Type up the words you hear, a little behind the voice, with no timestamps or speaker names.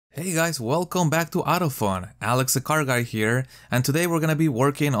Hey guys, welcome back to Autofun. Alex the car guy here, and today we're gonna be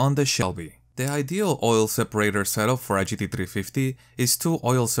working on the Shelby. The ideal oil separator setup for a GT350 is two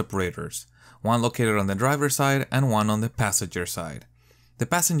oil separators, one located on the driver's side and one on the passenger side. The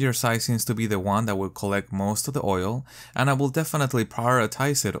passenger side seems to be the one that will collect most of the oil, and I will definitely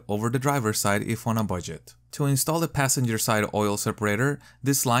prioritize it over the driver's side if on a budget. To install the passenger side oil separator,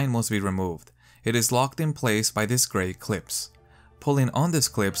 this line must be removed. It is locked in place by these gray clips. Pulling on these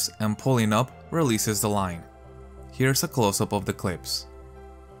clips and pulling up releases the line. Here's a close-up of the clips.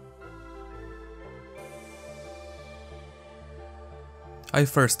 I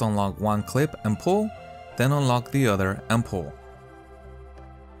first unlock one clip and pull, then unlock the other and pull.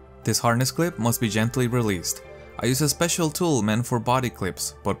 This harness clip must be gently released. I use a special tool meant for body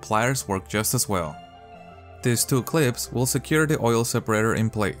clips, but pliers work just as well. These two clips will secure the oil separator in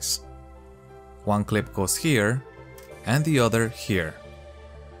place. One clip goes here, and the other here.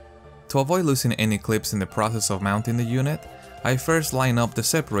 To avoid losing any clips in the process of mounting the unit, I first line up the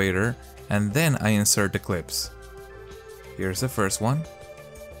separator and then I insert the clips. Here's the first one.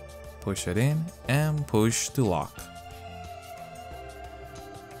 Push it in and push to lock.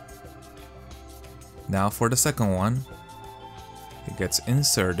 Now for the second one, it gets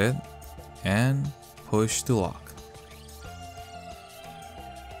inserted and push to lock.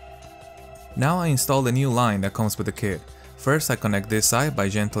 Now I install the new line that comes with the kit. First I connect this side by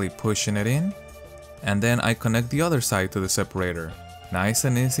gently pushing it in, and then I connect the other side to the separator. Nice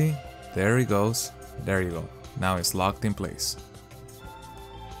and easy. There it goes. There you go. Now it's locked in place.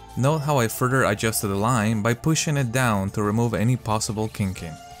 Note how I further adjusted the line by pushing it down to remove any possible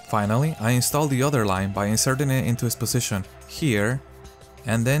kinking. Finally, I install the other line by inserting it into its position here,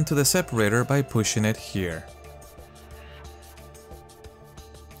 and then to the separator by pushing it here.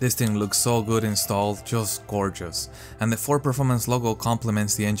 This thing looks so good installed, just gorgeous, and the Ford Performance logo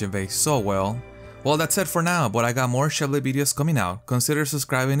complements the engine bay so well. Well, that's it for now, but I got more Shelby videos coming out. Consider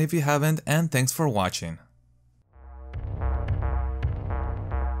subscribing if you haven't, and thanks for watching.